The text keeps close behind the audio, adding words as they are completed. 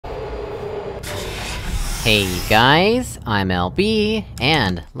Hey guys, I'm LB,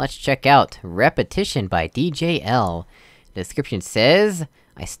 and let's check out Repetition by DJL. The description says,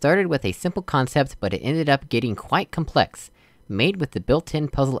 I started with a simple concept, but it ended up getting quite complex. Made with the built-in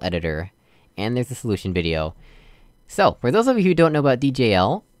puzzle editor. And there's a solution video. So, for those of you who don't know about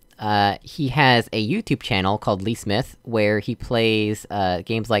DJL, he has a YouTube channel called Lee Smith, where he plays,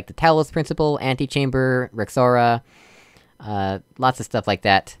 games like the Talos Principle, Antichamber, Rexora, lots of stuff like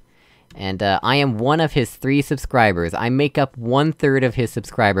that. And, I am one of his 3 subscribers. I make up 1/3 of his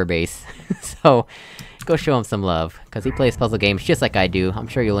subscriber base. So, go show him some love, cause he plays puzzle games just like I do. I'm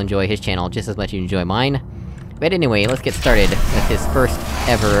sure you'll enjoy his channel just as much as you enjoy mine. But anyway, let's get started with his first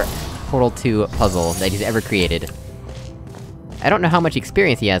ever Portal 2 puzzle that he's ever created. I don't know how much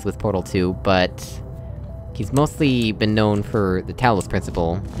experience he has with Portal 2, but he's mostly been known for the Talos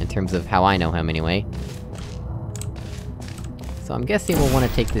Principle, in terms of how I know him anyway. So I'm guessing we'll want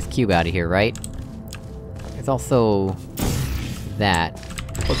to take this cube out of here, right? There's also... that.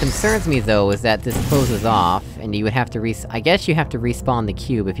 What concerns me, though, is that this closes off, and you would have to I guess you have to respawn the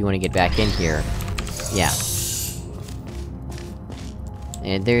cube if you want to get back in here. Yeah.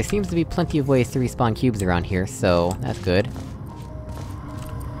 And there seems to be plenty of ways to respawn cubes around here, so that's good.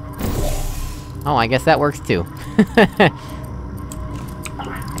 Oh, I guess that works too.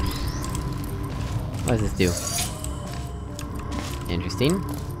 What does this do? Interesting.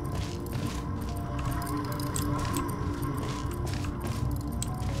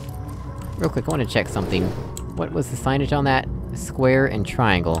 Real quick, I wanna check something. What was the signage on that? Square and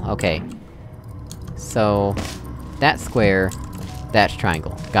triangle, okay. So... that square... that's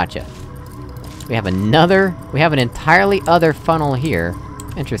triangle. Gotcha. We have an entirely other funnel here.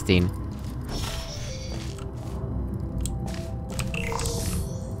 Interesting.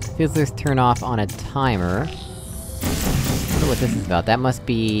 Fizzlers turn off on a timer. I wonder what this is about. That must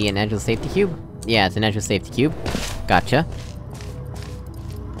be an edgeless safety cube? Yeah, it's an edgeless safety cube. Gotcha.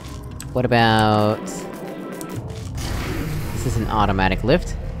 What about... this is an automatic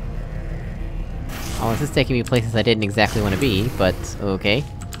lift. Oh, this is taking me places I didn't exactly want to be, but okay.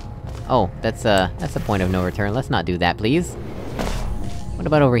 Oh, that's a point of no return. Let's not do that, please. What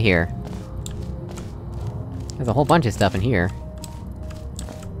about over here? There's a whole bunch of stuff in here.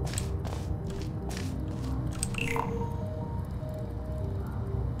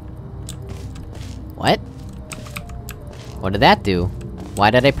 What? What did that do?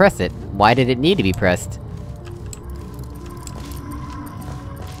 Why did I press it? Why did it need to be pressed?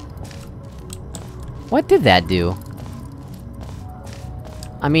 What did that do?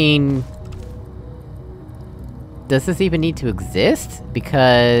 I mean... does this even need to exist?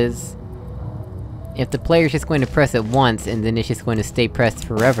 Because... if the player's just going to press it once, and then it's just going to stay pressed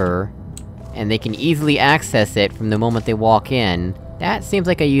forever, and they can easily access it from the moment they walk in, that seems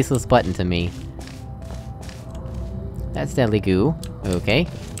like a useless button to me. That's deadly goo. Okay.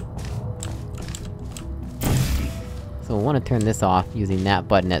 So we'll want to turn this off using that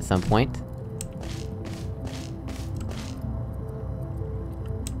button at some point.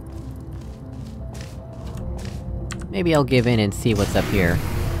 Maybe I'll give in and see what's up here.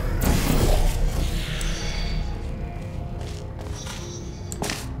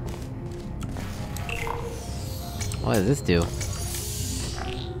 What does this do?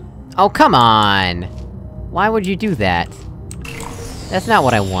 Oh, come on! Why would you do that? That's not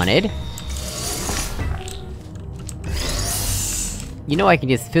what I wanted! You know I can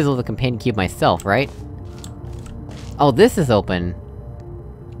just fizzle the companion cube myself, right? Oh, this is open!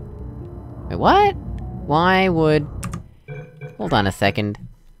 Wait, what? Why would... hold on a second.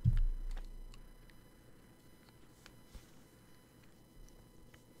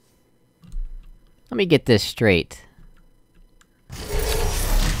 Let me get this straight.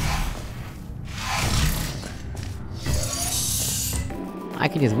 I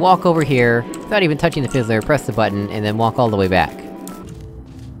can just walk over here, without even touching the fizzler, press the button, and then walk all the way back.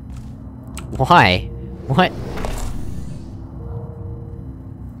 Why? What?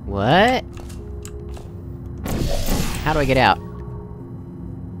 What? How do I get out?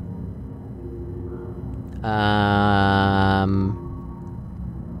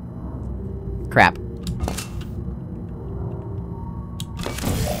 Crap.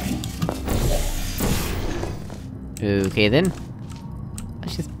 Okay then.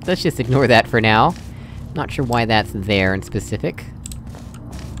 Let's just ignore that for now. Not sure why that's there in specific.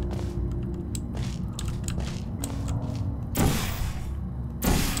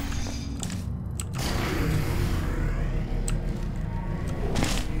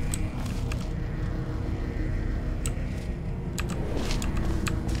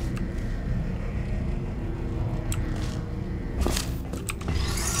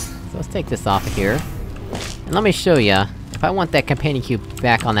 So let's take this off of here. And let me show ya, if I want that companion cube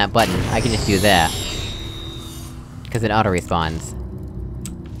back on that button, I can just do that. Cause it auto-respawns.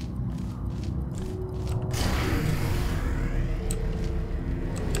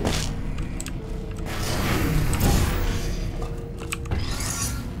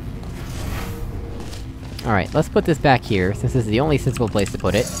 Alright, let's put this back here, since this is the only sensible place to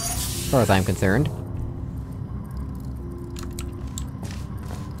put it, as far as I'm concerned.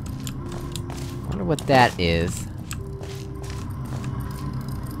 Wonder what that is.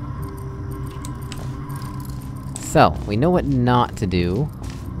 So, we know what not to do.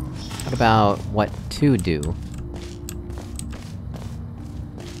 What about what to do?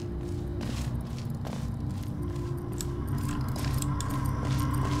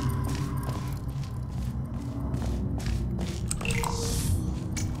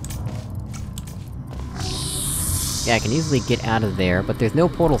 Yeah, I can easily get out of there, but there's no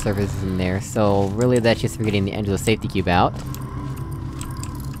portal surfaces in there, so really that's just for getting the Angelo safety cube out.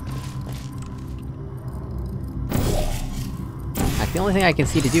 Like, the only thing I can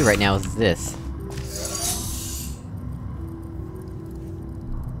see to do right now is this.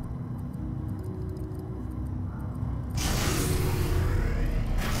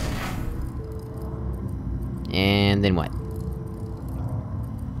 And then what?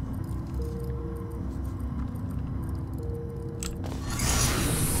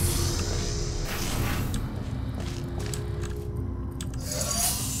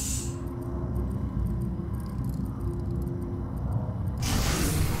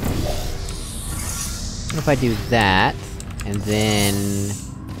 What if I do that, and then...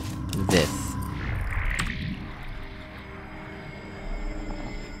 this?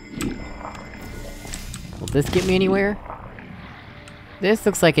 Will this get me anywhere? This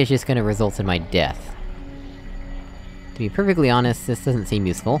looks like it's just gonna result in my death. To be perfectly honest, this doesn't seem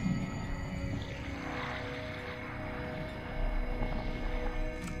useful.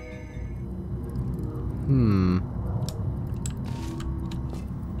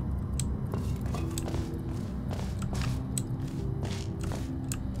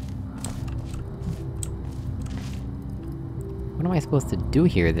 What am I supposed to do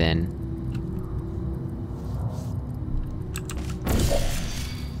here, then?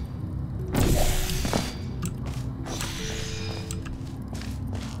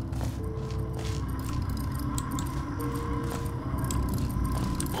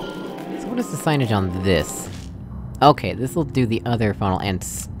 So what is the signage on this? Okay, this'll do the other funnel, and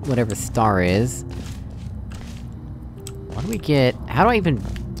whatever star is. What do we get? How do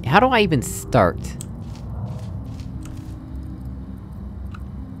I even start?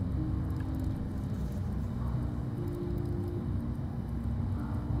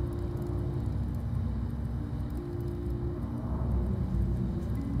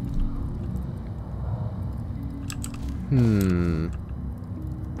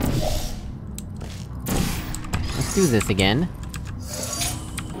 Let's do this again.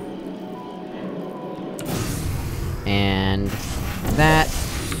 And... that...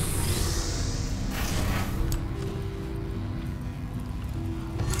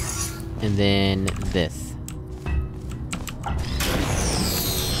 and then... this.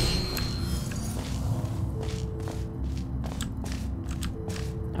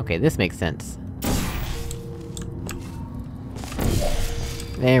 Okay, this makes sense.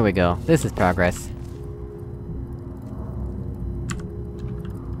 There we go. This is progress.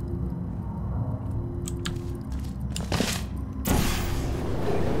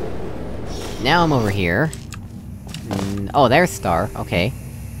 Now I'm over here. Oh, there's Star. Okay.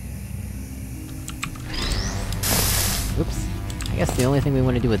 Oops. I guess the only thing we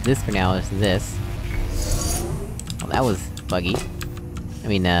want to do with this for now is this. Well, that was buggy. I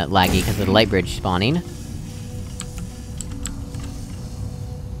mean, laggy because of the light bridge spawning.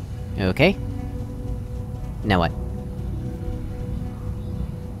 Okay. Now what?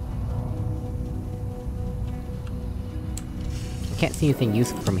 I can't see anything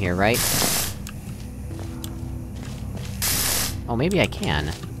useful from here, right? Oh, maybe I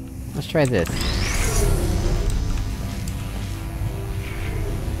can. Let's try this.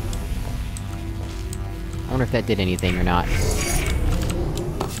 I wonder if that did anything or not.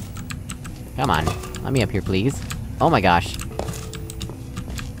 Come on, let me up here, please. Oh my gosh.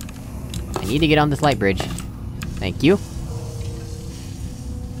 I need to get on this light bridge. Thank you.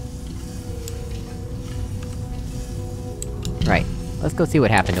 Right, let's go see what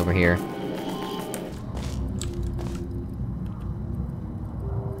happened over here.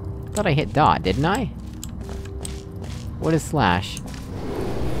 Thought I hit dot, didn't I? What is slash?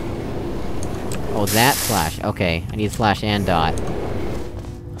 Oh, that slash. Okay, I need slash and dot.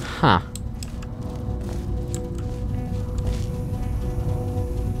 Huh.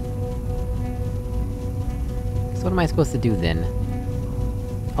 what am I supposed to do then?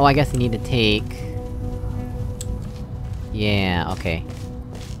 Oh, I guess I need to take... Yeah, okay.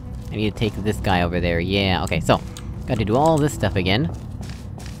 I need to take this guy over there, yeah, okay, so... Gotta do all this stuff again.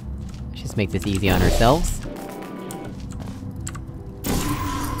 Let's just make this easy on ourselves.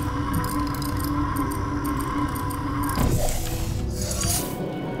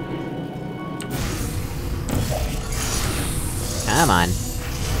 Come on.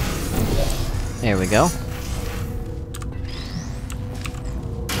 There we go.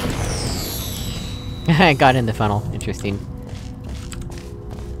 I got in the funnel, interesting.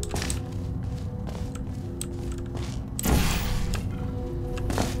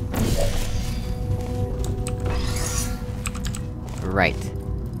 Right.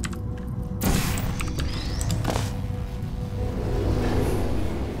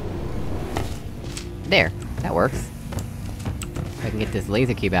 There! That works. If I can get this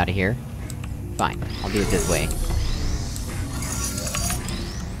laser cube out of here. Fine, I'll do it this way.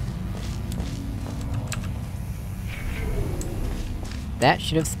 That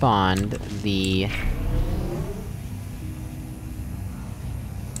should have spawned the...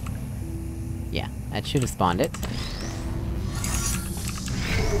 Yeah, that should have spawned it.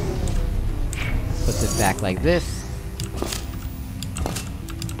 Put this back like this.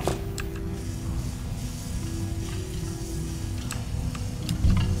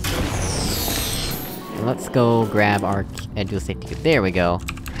 And let's go grab our dual safety kit. There we go.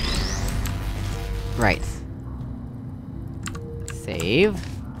 Right. Save.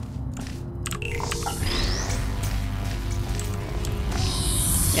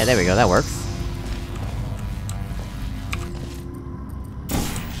 Yeah, there we go, that works.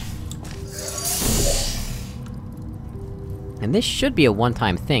 And this should be a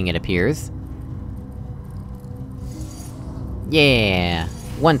one-time thing, it appears. Yeah!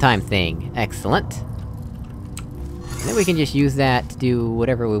 One-time thing. Excellent. And then we can just use that to do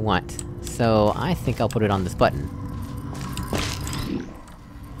whatever we want. So, I think I'll put it on this button.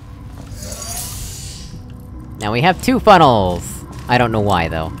 Now we have 2 funnels! I don't know why,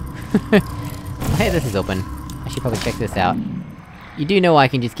 though. Hey, this is open. I should probably check this out. You do know I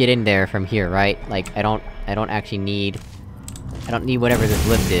can just get in there from here, right? Like, I don't actually need... I don't need whatever this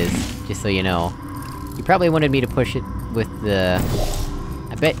lift is, just so you know. You probably wanted me to push it with the...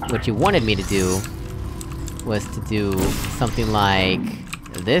 I bet what you wanted me to do... was to do something like...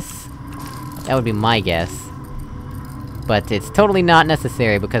 this? That would be my guess. But it's totally not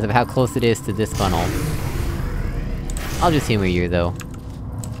necessary because of how close it is to this funnel. I'll just humor you, though.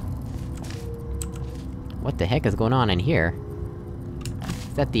 What the heck is going on in here?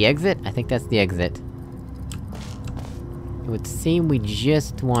 Is that the exit? I think that's the exit. It would seem we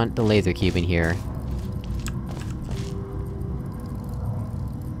just want the laser cube in here.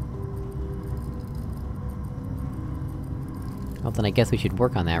 Well, then I guess we should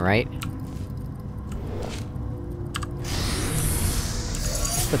work on that, right?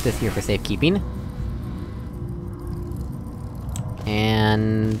 Let's put this here for safekeeping.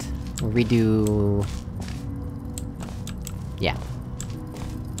 And... we'll redo... yeah.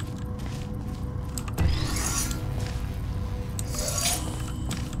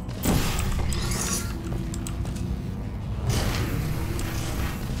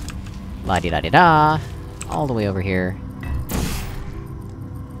 La-di-da-di-da! All the way over here.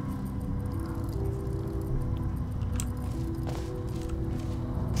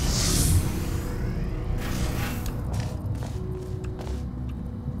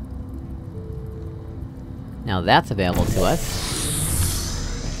 Now that's available to us.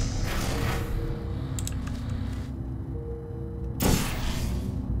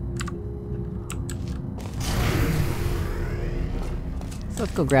 So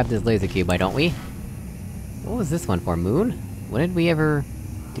let's go grab this laser cube, why don't we? What was this one for, Moon? When did we ever...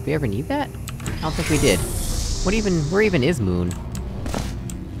 did we ever need that? I don't think we did. Where even is Moon?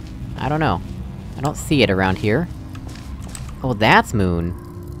 I don't know. I don't see it around here. Oh, that's Moon!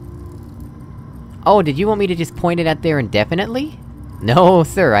 Oh, did you want me to just point it at there indefinitely? No,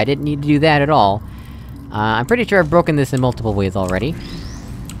 sir, I didn't need to do that at all. I'm pretty sure I've broken this in multiple ways already.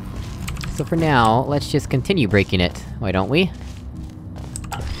 So for now, let's just continue breaking it, why don't we?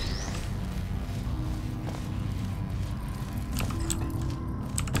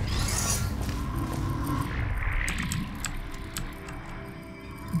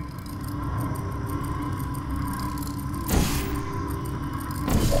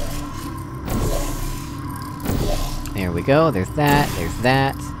 There we go, there's that.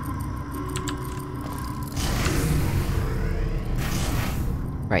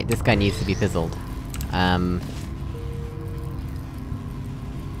 Right, this guy needs to be fizzled.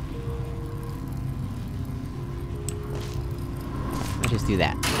 let's just do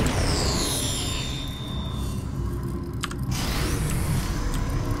that.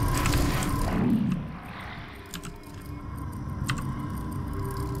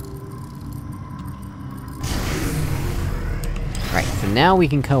 Right, so now we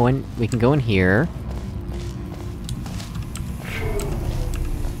can go in here.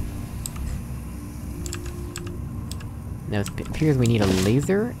 Now it appears we need a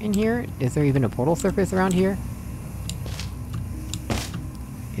laser in here? Is there even a portal surface around here?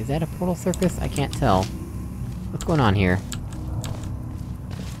 Is that a portal surface? I can't tell. What's going on here?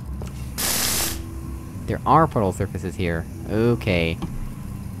 There are portal surfaces here. Okay.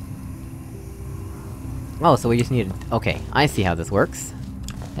 Oh, so we just need- okay, I see how this works.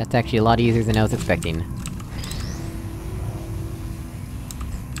 That's actually a lot easier than I was expecting.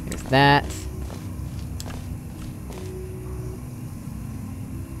 There's that.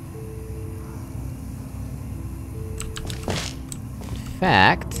 In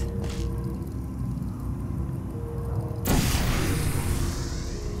fact...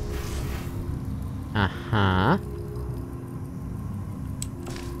 Uh-huh.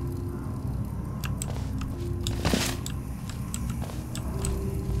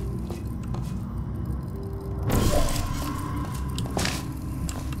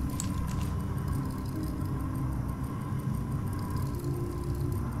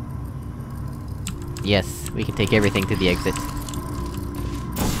 Yes, we can take everything to the exit.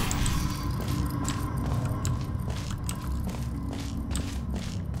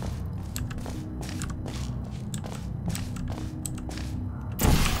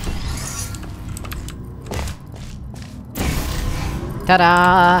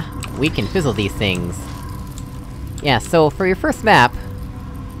 Ta-da! We can fizzle these things. Yeah, so for your first map...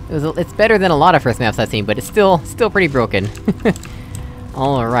 it's better than a lot of first maps I've seen, but it's still pretty broken.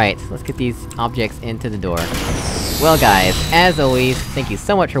 Alright, let's get these objects into the door. Well guys, as always, thank you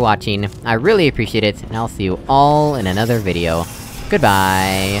so much for watching, I really appreciate it, and I'll see you all in another video.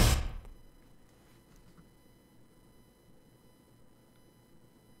 Goodbye!